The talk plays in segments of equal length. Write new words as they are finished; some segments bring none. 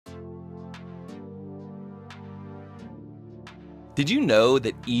Did you know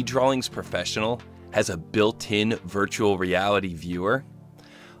that eDrawings Professional has a built-in virtual reality viewer?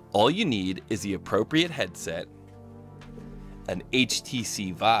 All you need is the appropriate headset, an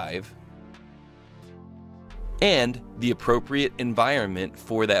HTC Vive, and the appropriate environment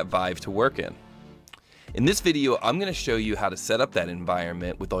for that Vive to work in. In this video, I'm going to show you how to set up that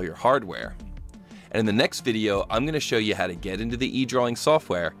environment with all your hardware. And in the next video, I'm going to show you how to get into the eDrawing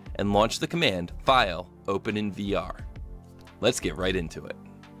software and launch the command File, Open in VR. Let's get right into it.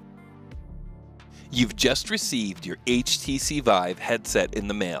 You've just received your HTC Vive headset in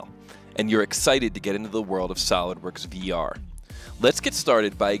the mail, and you're excited to get into the world of SOLIDWORKS VR. Let's get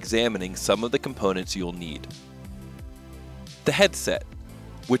started by examining some of the components you'll need. The headset,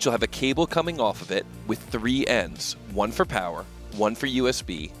 which will have a cable coming off of it with 3 ends, one for power, one for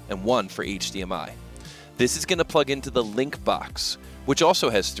USB, and one for HDMI. This is going to plug into the link box, which also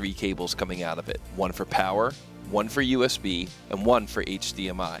has 3 cables coming out of it, one for power, one for USB, and one for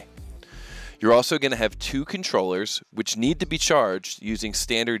HDMI. You're also going to have 2 controllers, which need to be charged using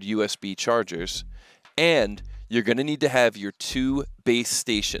standard USB chargers, and you're going to need to have your 2 base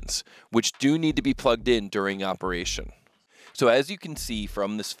stations, which do need to be plugged in during operation. So as you can see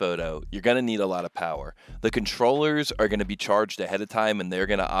from this photo, you're going to need a lot of power. The controllers are going to be charged ahead of time and they're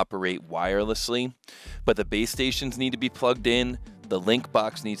going to operate wirelessly, but the base stations need to be plugged in, the link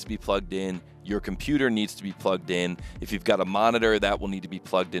box needs to be plugged in, your computer needs to be plugged in. If you've got a monitor, that will need to be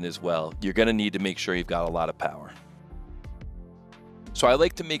plugged in as well. You're going to need to make sure you've got a lot of power. So I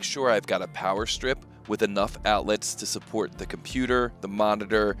like to make sure I've got a power strip with enough outlets to support the computer, the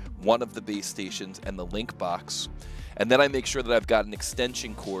monitor, one of the base stations, and the link box. And then I make sure that I've got an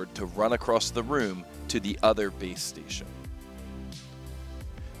extension cord to run across the room to the other base station.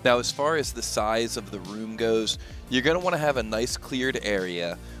 Now, as far as the size of the room goes, you're going to want to have a nice cleared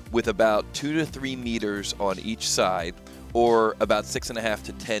area with about 2 to 3 meters on each side, or about 6.5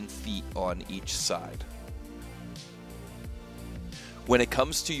 to 10 feet on each side. When it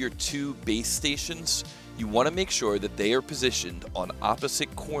comes to your 2 base stations, you want to make sure that they are positioned on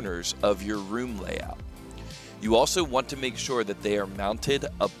opposite corners of your room layout. You also want to make sure that they are mounted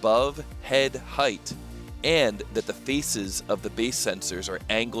above head height and that the faces of the base sensors are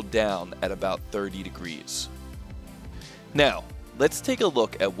angled down at about 30 degrees. Now, let's take a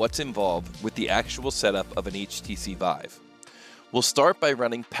look at what's involved with the actual setup of an HTC Vive. We'll start by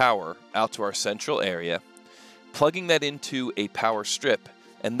running power out to our central area, plugging that into a power strip,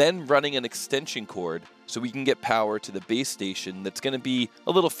 and then running an extension cord so we can get power to the base station that's going to be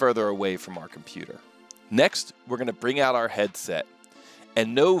a little further away from our computer. Next, we're going to bring out our headset.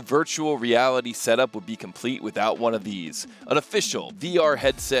 And no virtual reality setup would be complete without one of these, an official VR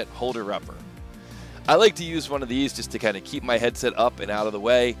headset holder-upper. I like to use one of these just to kind of keep my headset up and out of the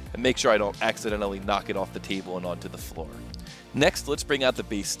way and make sure I don't accidentally knock it off the table and onto the floor. Next, let's bring out the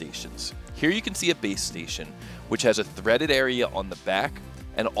base stations. Here you can see a base station, which has a threaded area on the back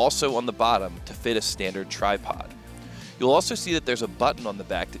and also on the bottom to fit a standard tripod. You'll also see that there's a button on the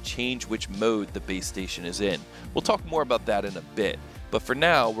back to change which mode the base station is in. We'll talk more about that in a bit, but for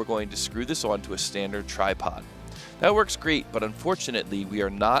now we're going to screw this onto a standard tripod. That works great, but unfortunately we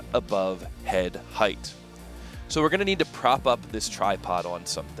are not above head height. So we're going to need to prop up this tripod on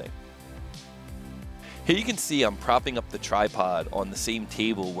something. Here you can see I'm propping up the tripod on the same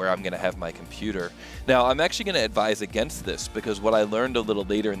table where I'm going to have my computer. Now, I'm actually going to advise against this because what I learned a little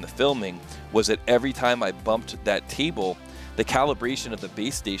later in the filming was that every time I bumped that table, the calibration of the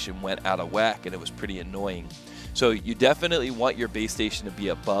base station went out of whack and it was pretty annoying. So you definitely want your base station to be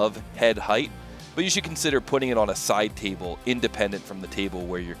above head height, but you should consider putting it on a side table independent from the table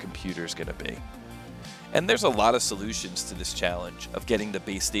where your computer is going to be. And there's a lot of solutions to this challenge of getting the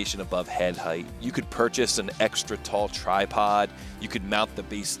base station above head height. You could purchase an extra tall tripod. You could mount the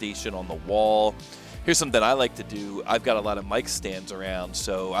base station on the wall. Here's something I like to do. I've got a lot of mic stands around,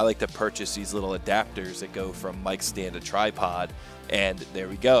 so I like to purchase these little adapters that go from mic stand to tripod. And there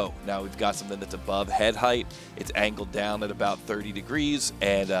we go. Now we've got something that's above head height. It's angled down at about 30 degrees,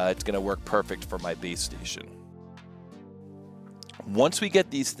 and it's going to work perfect for my base station. Once we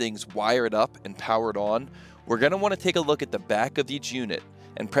get these things wired up and powered on, we're going to want to take a look at the back of each unit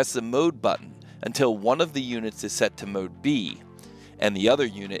and press the mode button until one of the units is set to mode B and the other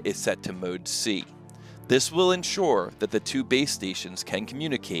unit is set to mode C. This will ensure that the 2 base stations can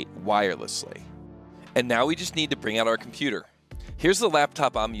communicate wirelessly. And now we just need to bring out our computer. Here's the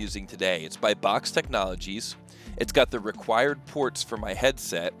laptop I'm using today. It's by Box Technologies. It's got the required ports for my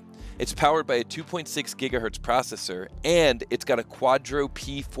headset. It's powered by a 2.6 gigahertz processor, and it's got a Quadro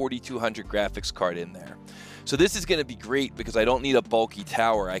P4200 graphics card in there. So this is going to be great because I don't need a bulky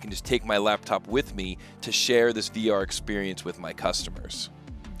tower. I can just take my laptop with me to share this VR experience with my customers.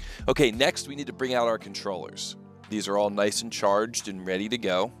 Okay, next we need to bring out our controllers. These are all nice and charged and ready to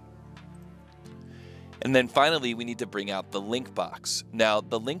go. And then finally, we need to bring out the link box. Now,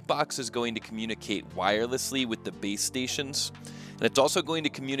 the link box is going to communicate wirelessly with the base stations, and it's also going to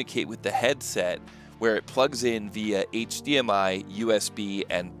communicate with the headset where it plugs in via HDMI, USB,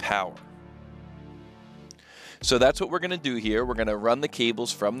 and power. So that's what we're going to do here. We're going to run the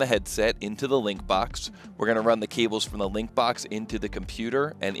cables from the headset into the link box. We're going to run the cables from the link box into the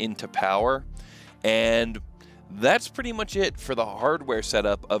computer and into power. And that's pretty much it for the hardware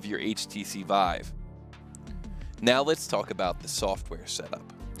setup of your HTC Vive. Now let's talk about the software setup.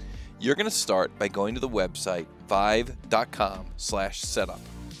 You're going to start by going to the website vive.com/setup.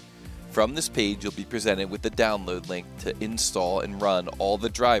 From this page, you'll be presented with the download link to install and run all the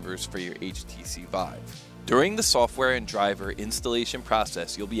drivers for your HTC Vive. During the software and driver installation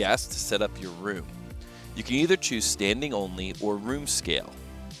process, you'll be asked to set up your room. You can either choose standing only or room scale.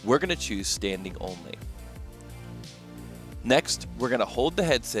 We're going to choose standing only. Next, we're going to hold the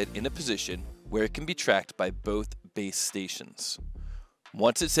headset in a position where it can be tracked by both base stations.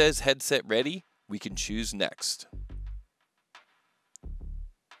 Once it says headset ready, we can choose next.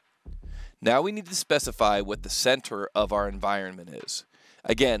 Now we need to specify what the center of our environment is.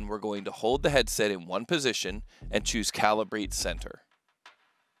 Again, we're going to hold the headset in one position and choose calibrate center.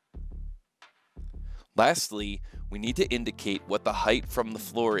 Lastly, we need to indicate what the height from the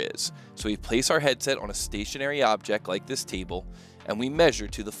floor is. So we place our headset on a stationary object like this table, and we measure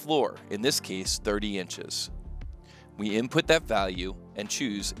to the floor, in this case 30 inches. We input that value and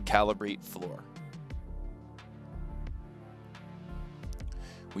choose Calibrate Floor.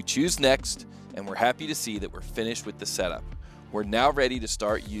 We choose Next, and we're happy to see that we're finished with the setup. We're now ready to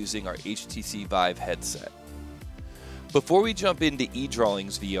start using our HTC Vive headset. Before we jump into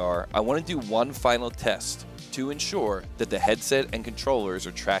eDrawings VR, I want to do one final test to ensure that the headset and controllers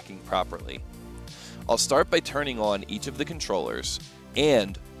are tracking properly. I'll start by turning on each of the controllers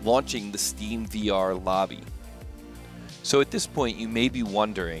and launching the Steam VR lobby. So at this point you may be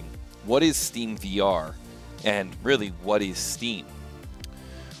wondering, what is Steam VR? And really, what is Steam?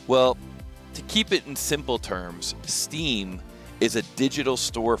 Well, to keep it in simple terms, Steam is a digital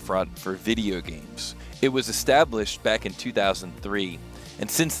storefront for video games. It was established back in 2003, and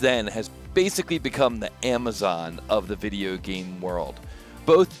since then has basically become the Amazon of the video game world,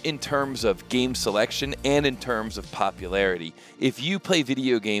 both in terms of game selection and in terms of popularity. If you play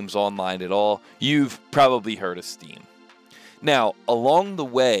video games online at all, you've probably heard of Steam. Now, along the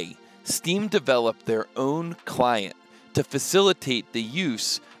way, Steam developed their own client to facilitate the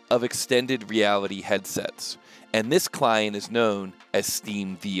use of extended reality headsets, and this client is known as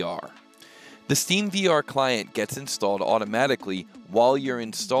Steam VR. The Steam VR client gets installed automatically while you're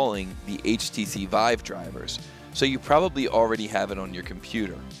installing the HTC Vive drivers, so you probably already have it on your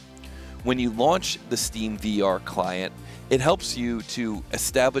computer. When you launch the Steam VR client, it helps you to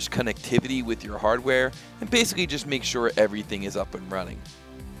establish connectivity with your hardware and basically just make sure everything is up and running.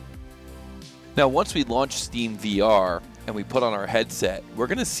 Now, once we launch Steam VR and we put on our headset, we're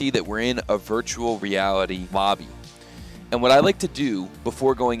going to see that we're in a virtual reality lobby. And what I like to do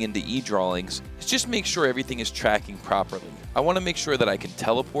before going into eDrawings is just make sure everything is tracking properly. I want to make sure that I can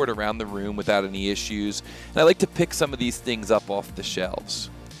teleport around the room without any issues, and I like to pick some of these things up off the shelves.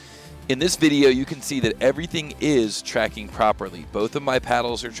 In this video, you can see that everything is tracking properly. Both of my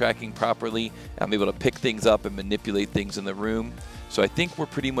paddles are tracking properly. I'm able to pick things up and manipulate things in the room, so I think we're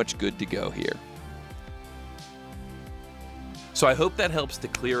pretty much good to go here. So I hope that helps to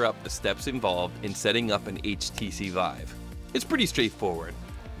clear up the steps involved in setting up an HTC Vive. It's pretty straightforward.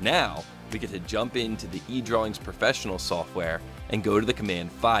 Now, we get to jump into the eDrawings Professional software and go to the command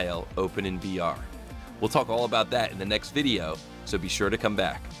File, Open in VR. We'll talk all about that in the next video, so be sure to come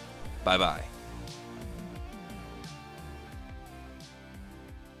back. Bye-bye.